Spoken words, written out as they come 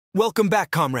Welcome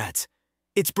back, comrades.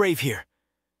 It's Brave here.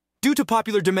 Due to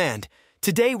popular demand,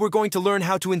 today we're going to learn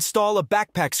how to install a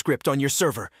Bagpack script on your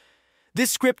server.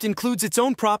 This script includes its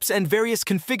own props and various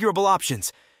configurable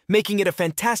options, making it a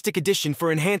fantastic addition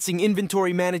for enhancing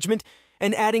inventory management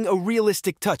and adding a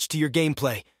realistic touch to your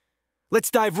gameplay. Let's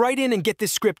dive right in and get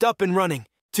this script up and running.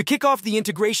 To kick off the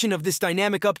integration of this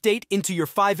dynamic update into your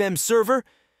FiveM server,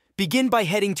 begin by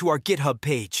heading to our GitHub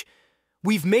page.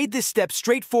 We've made this step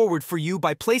straightforward for you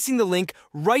by placing the link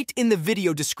right in the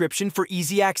video description for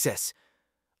easy access.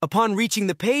 Upon reaching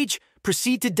the page,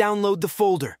 proceed to download the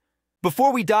folder.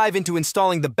 Before we dive into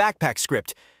installing the Bagpack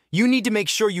script, you need to make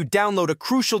sure you download a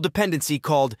crucial dependency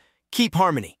called Keep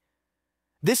Harmony.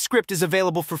 This script is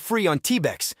available for free on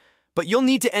Tbex, but you'll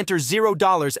need to enter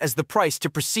 $0 as the price to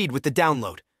proceed with the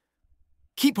download.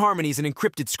 Keep Harmony is an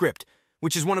encrypted script,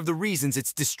 which is one of the reasons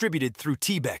it's distributed through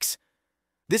Tbex.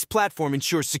 This platform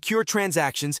ensures secure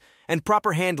transactions and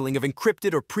proper handling of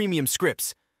encrypted or premium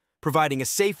scripts, providing a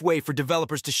safe way for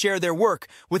developers to share their work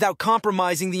without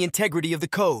compromising the integrity of the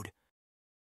code.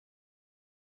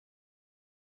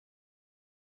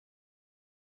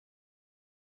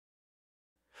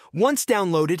 Once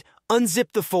downloaded,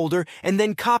 unzip the folder and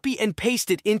then copy and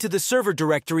paste it into the server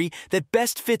directory that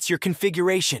best fits your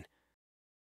configuration.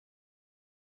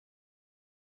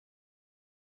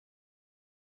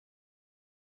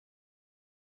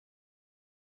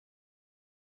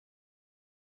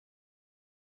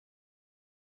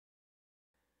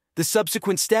 The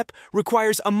subsequent step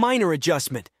requires a minor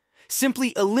adjustment.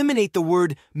 Simply eliminate the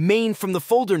word main from the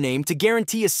folder name to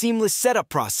guarantee a seamless setup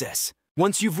process.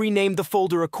 Once you've renamed the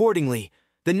folder accordingly,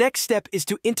 the next step is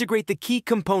to integrate the key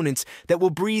components that will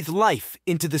breathe life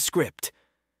into the script.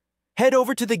 Head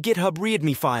over to the GitHub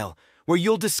README file, where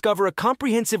you'll discover a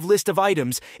comprehensive list of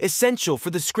items essential for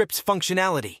the script's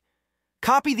functionality.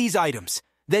 Copy these items,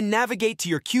 then navigate to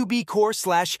your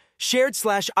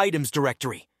QBCore/shared/items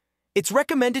directory. It's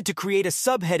recommended to create a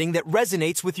subheading that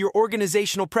resonates with your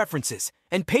organizational preferences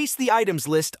and paste the items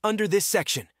list under this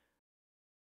section.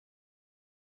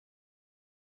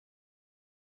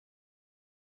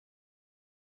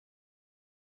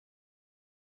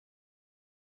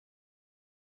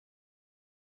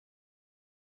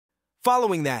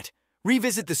 Following that,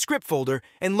 revisit the script folder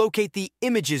and locate the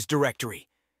Images directory.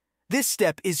 This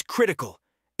step is critical.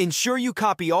 Ensure you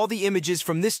copy all the images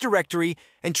from this directory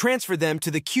and transfer them to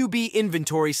the QB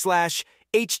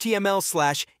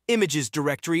inventory/HTML/images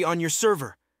directory on your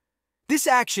server. This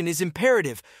action is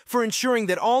imperative for ensuring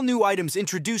that all new items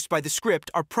introduced by the script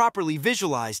are properly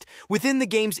visualized within the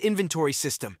game's inventory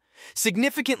system,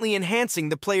 significantly enhancing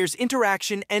the player's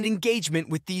interaction and engagement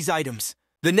with these items.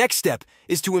 The next step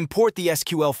is to import the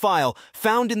SQL file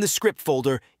found in the script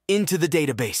folder into the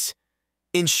database.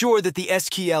 Ensure that the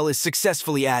SQL is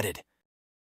successfully added.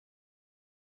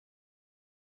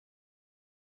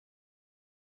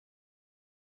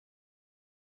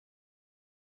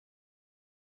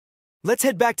 Let's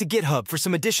head back to GitHub for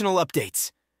some additional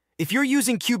updates. If you're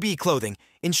using QB clothing,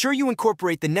 ensure you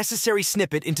incorporate the necessary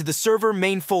snippet into the server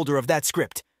main folder of that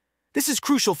script. This is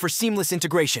crucial for seamless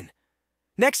integration.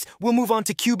 Next, we'll move on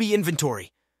to QB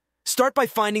inventory. Start by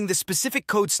finding the specific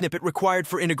code snippet required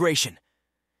for integration.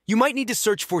 You might need to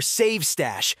search for save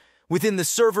stash within the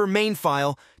server main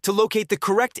file to locate the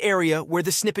correct area where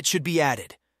the snippet should be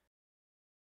added.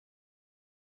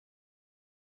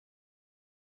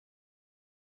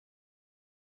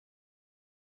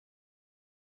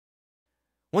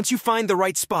 Once you find the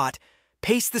right spot,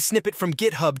 paste the snippet from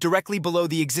GitHub directly below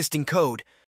the existing code.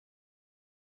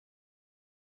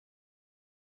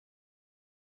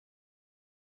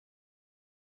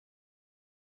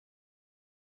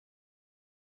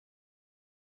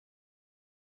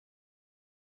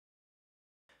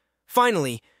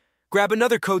 Finally, grab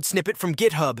another code snippet from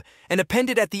GitHub and append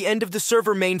it at the end of the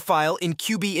server main file in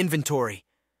QB inventory.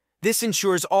 This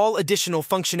ensures all additional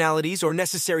functionalities or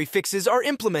necessary fixes are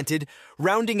implemented,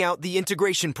 rounding out the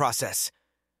integration process.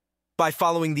 By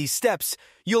following these steps,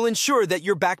 you'll ensure that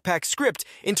your Bagpack script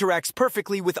interacts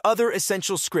perfectly with other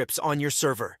essential scripts on your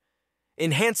server,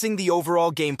 enhancing the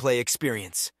overall gameplay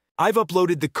experience. I've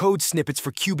uploaded the code snippets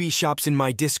for QB shops in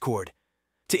my Discord.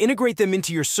 To integrate them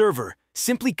into your server,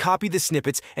 simply copy the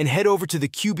snippets and head over to the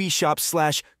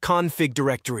QBshop/config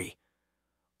directory.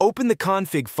 Open the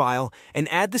config file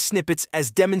and add the snippets as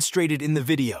demonstrated in the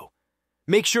video.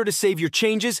 Make sure to save your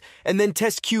changes and then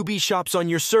test QB shops on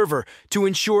your server to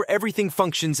ensure everything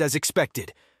functions as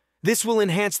expected. This will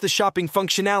enhance the shopping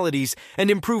functionalities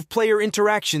and improve player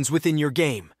interactions within your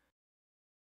game.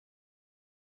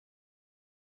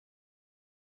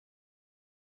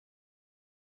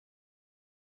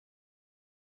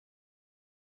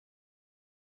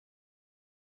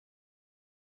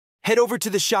 Head over to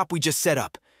the shop we just set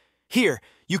up. Here,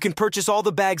 you can purchase all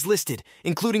the bags listed,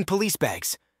 including police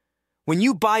bags. When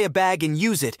you buy a bag and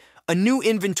use it, a new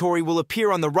inventory will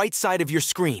appear on the right side of your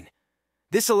screen.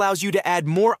 This allows you to add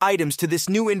more items to this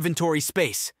new inventory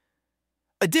space.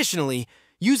 Additionally,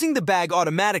 using the bag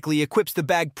automatically equips the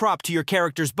bag prop to your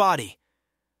character's body.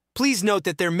 Please note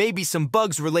that there may be some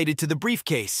bugs related to the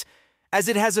briefcase, as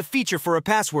it has a feature for a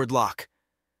password lock.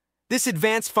 This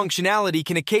advanced functionality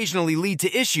can occasionally lead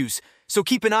to issues, so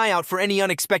keep an eye out for any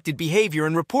unexpected behavior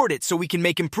and report it so we can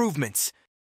make improvements.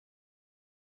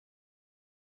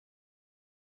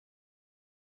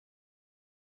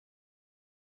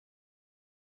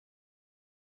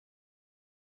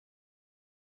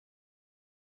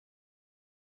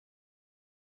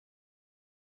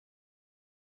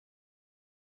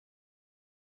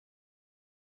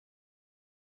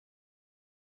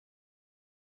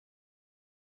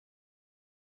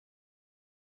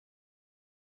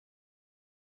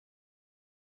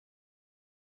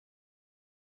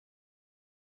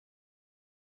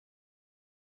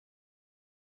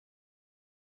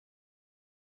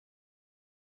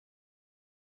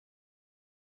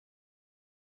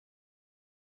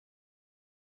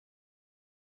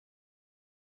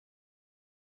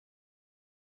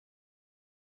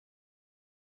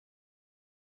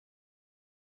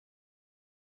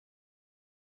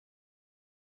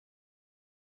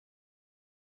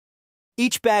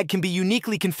 Each bag can be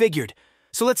uniquely configured,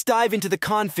 so let's dive into the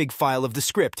config file of the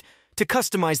script to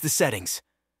customize the settings.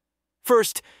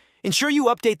 First, ensure you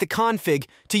update the config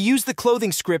to use the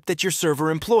clothing script that your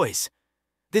server employs.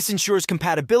 This ensures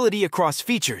compatibility across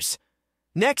features.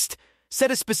 Next, set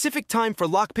a specific time for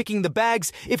lockpicking the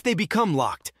bags if they become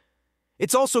locked.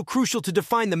 It's also crucial to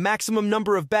define the maximum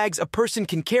number of bags a person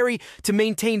can carry to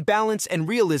maintain balance and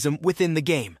realism within the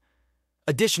game.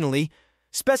 Additionally,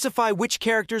 specify which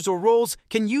characters or roles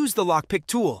can use the lockpick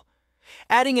tool,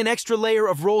 adding an extra layer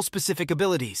of role-specific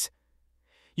abilities.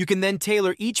 You can then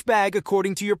tailor each bag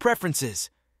according to your preferences.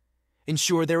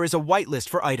 Ensure there is a whitelist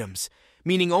for items,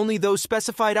 meaning only those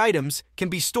specified items can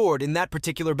be stored in that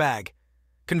particular bag.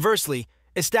 Conversely,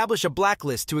 establish a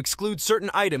blacklist to exclude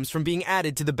certain items from being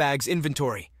added to the bag's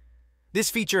inventory. This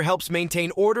feature helps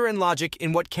maintain order and logic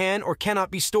in what can or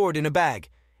cannot be stored in a bag,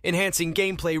 enhancing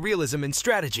gameplay realism and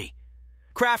strategy.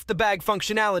 Craft the bag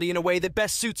functionality in a way that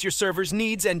best suits your server's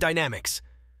needs and dynamics.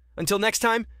 Until next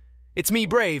time, it's me,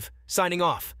 Brave, signing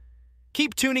off.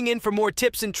 Keep tuning in for more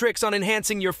tips and tricks on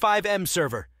enhancing your FiveM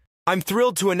server. I'm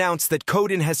thrilled to announce that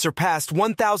Coden has surpassed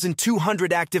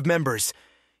 1,200 active members,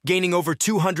 gaining over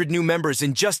 200 new members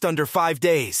in just under 5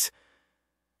 days.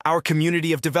 Our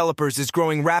community of developers is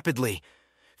growing rapidly,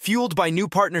 fueled by new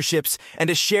partnerships and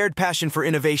a shared passion for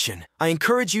innovation. I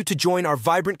encourage you to join our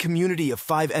vibrant community of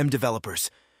FiveM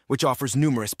developers, which offers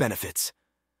numerous benefits.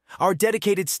 Our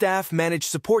dedicated staff manage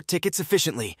support tickets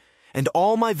efficiently, and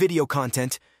all my video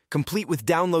content, complete with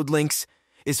download links,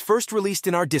 is first released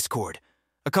in our Discord,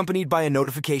 accompanied by a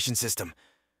notification system.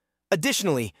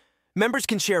 Additionally, members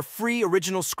can share free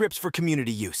original scripts for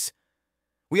community use.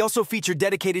 We also feature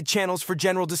dedicated channels for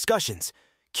general discussions,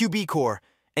 QBCore,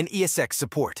 and ESX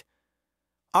support.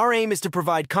 Our aim is to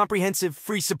provide comprehensive,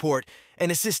 free support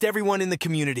and assist everyone in the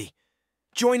community.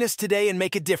 Join us today and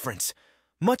make a difference.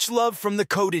 Much love from the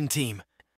Coden team.